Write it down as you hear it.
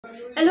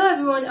Hello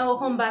everyone and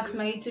welcome back to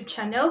my YouTube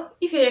channel.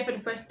 If you're here for the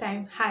first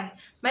time, hi.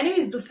 My name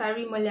is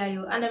Busari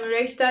Molayo and I'm a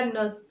registered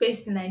nurse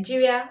based in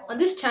Nigeria. On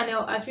this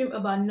channel, I film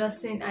about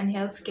nursing and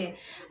healthcare.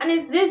 And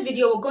in this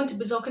video, we're going to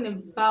be talking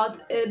about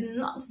a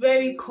not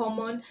very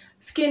common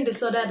skin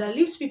disorder that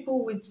leaves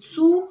people with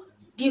two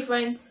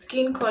different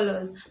skin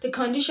colors. The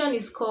condition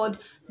is called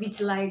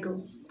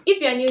vitiligo. If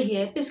you are new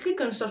here, please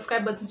click on the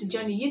subscribe button to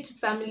join the YouTube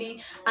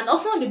family and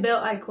also on the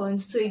bell icon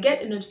so you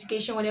get a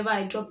notification whenever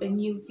I drop a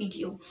new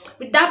video.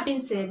 With that being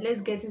said,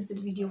 let's get into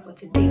the video for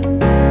today.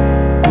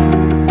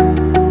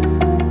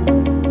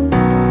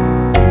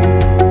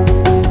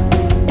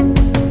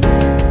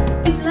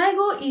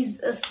 Vitiligo is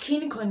a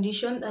skin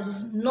condition that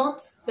is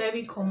not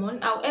very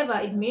common. However,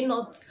 it may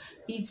not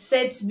be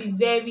said to be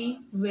very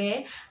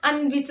rare. And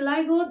in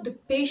vitiligo, the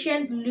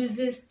patient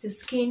loses the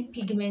skin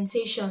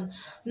pigmentation.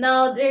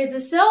 Now, there is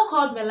a cell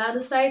called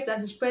melanocytes that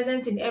is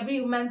present in every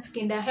human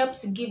skin that helps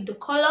to give the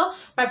color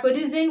by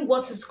producing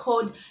what is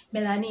called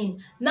melanin.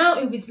 Now,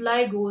 in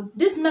vitiligo,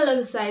 these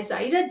melanocytes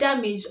are either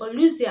damaged or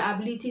lose their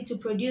ability to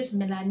produce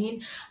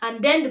melanin,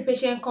 and then the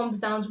patient comes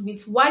down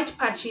with white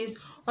patches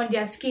on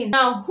their skin.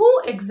 Now,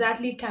 who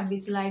exactly can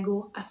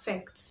vitiligo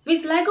affect?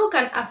 Vitiligo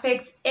can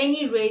affect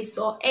any race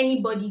or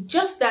anybody,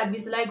 just that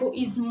vitiligo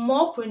is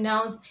more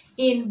pronounced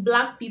in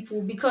black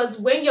people because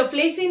when you're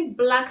placing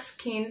black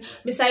skin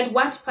beside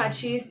white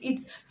patches,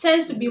 it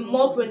tends to be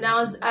more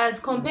pronounced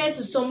as compared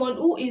to someone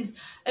who is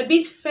a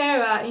bit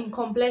fairer in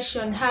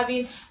complexion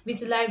having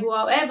vitiligo.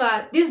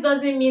 However, this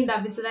doesn't mean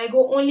that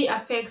vitiligo only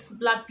affects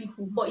black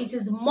people, but it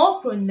is more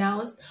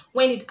pronounced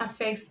when it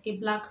affects a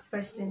black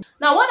person.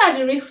 Now, what are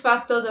the risk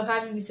factors of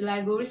having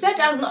vitiligo? Research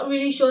has not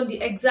really shown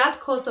the exact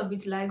cause of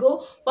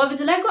vitiligo, but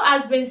vitiligo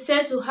has been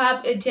said to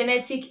have a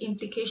genetic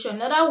implication.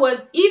 In other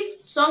words, if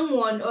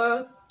someone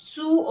or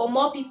two or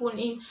more people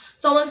in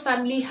someone's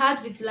family had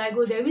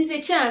vitiligo, there is a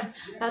chance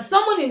that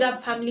someone in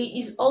that family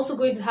is also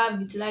going to have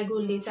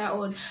vitiligo later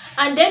on.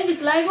 And then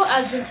vitiligo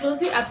has been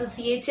closely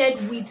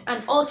associated with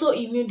an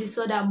autoimmune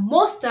disorder,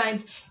 most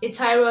times a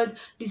thyroid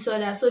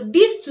disorder. So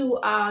these two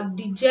are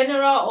the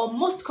general or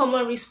most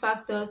common risk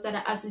factors that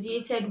are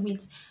associated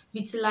with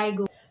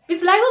vitiligo.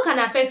 Vitiligo can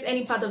affect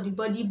any part of the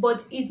body,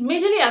 but it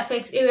majorly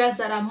affects areas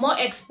that are more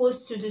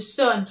exposed to the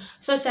sun,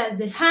 such as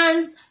the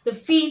hands, the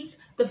feet,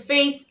 the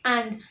face,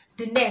 and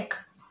the neck.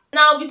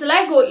 Now,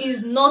 vitiligo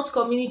is not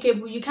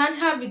communicable. You can't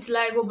have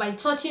vitiligo by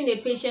touching a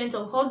patient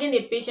or hugging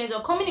a patient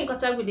or coming in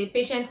contact with a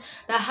patient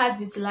that has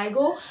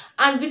vitiligo.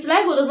 And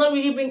vitiligo does not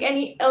really bring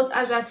any health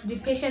hazard to the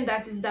patient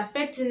that is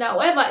affecting.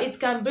 However, it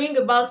can bring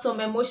about some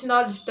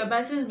emotional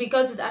disturbances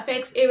because it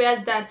affects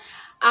areas that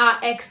are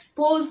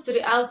exposed to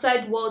the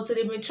outside world, so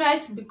they may try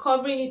to be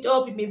covering it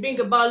up. It may bring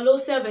about low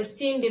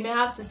self-esteem. They may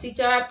have to see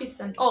therapists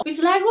and all.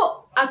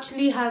 Vitiligo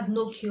actually has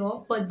no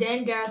cure, but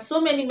then there are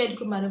so many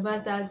medical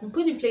maneuvers that have been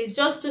put in place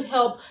just to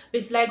help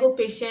vitiligo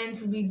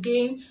patients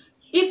regain,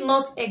 if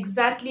not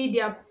exactly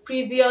their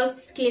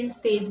previous skin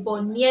state,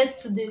 but near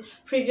to the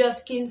previous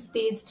skin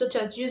state, such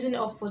as using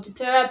of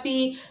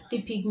phototherapy,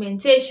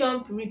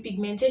 depigmentation,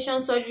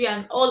 repigmentation surgery,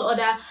 and all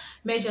other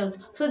measures.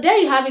 So there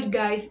you have it,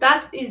 guys.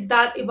 That is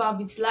that about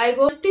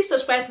vitiligo. Please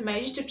subscribe to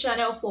my YouTube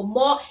channel for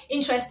more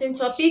interesting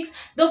topics.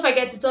 Don't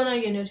forget to turn on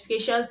your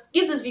notifications,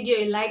 give this video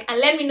a like, and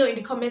let me know in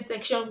the comment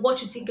section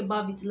what you think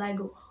about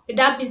vitiligo. With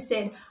that being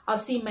said, I'll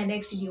see you in my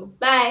next video.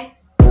 Bye.